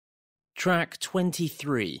Track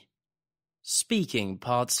 23. Speaking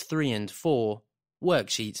Parts 3 and 4,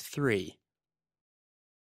 Worksheet 3.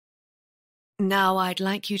 Now I'd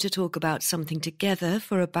like you to talk about something together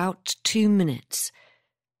for about 2 minutes.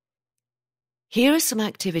 Here are some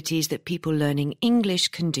activities that people learning English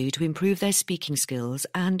can do to improve their speaking skills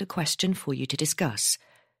and a question for you to discuss.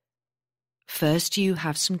 First, you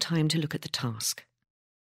have some time to look at the task.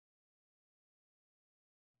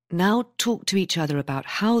 Now talk to each other about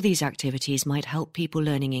how these activities might help people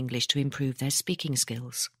learning English to improve their speaking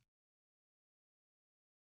skills.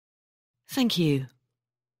 Thank you.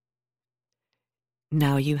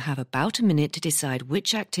 Now you have about a minute to decide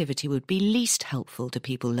which activity would be least helpful to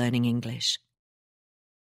people learning English.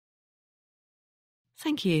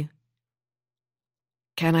 Thank you.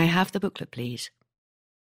 Can I have the booklet, please?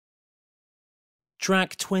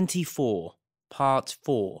 Track 24, Part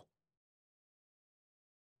 4.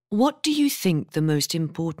 What do you think the most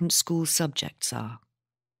important school subjects are?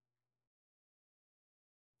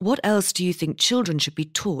 What else do you think children should be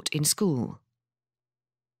taught in school?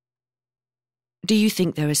 Do you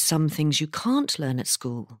think there are some things you can't learn at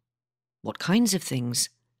school? What kinds of things?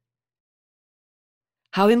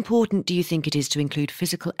 How important do you think it is to include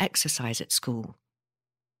physical exercise at school?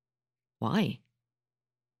 Why?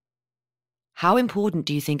 How important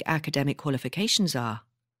do you think academic qualifications are?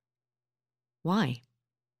 Why?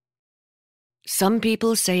 Some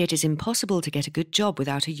people say it is impossible to get a good job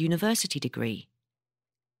without a university degree.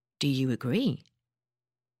 Do you agree?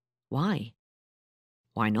 Why?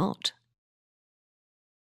 Why not?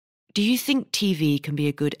 Do you think TV can be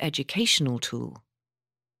a good educational tool?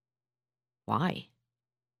 Why?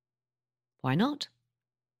 Why not?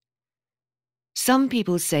 Some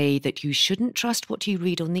people say that you shouldn't trust what you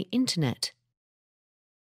read on the internet.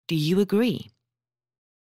 Do you agree?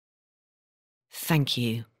 Thank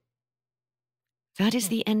you. That is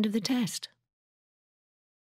the end of the test.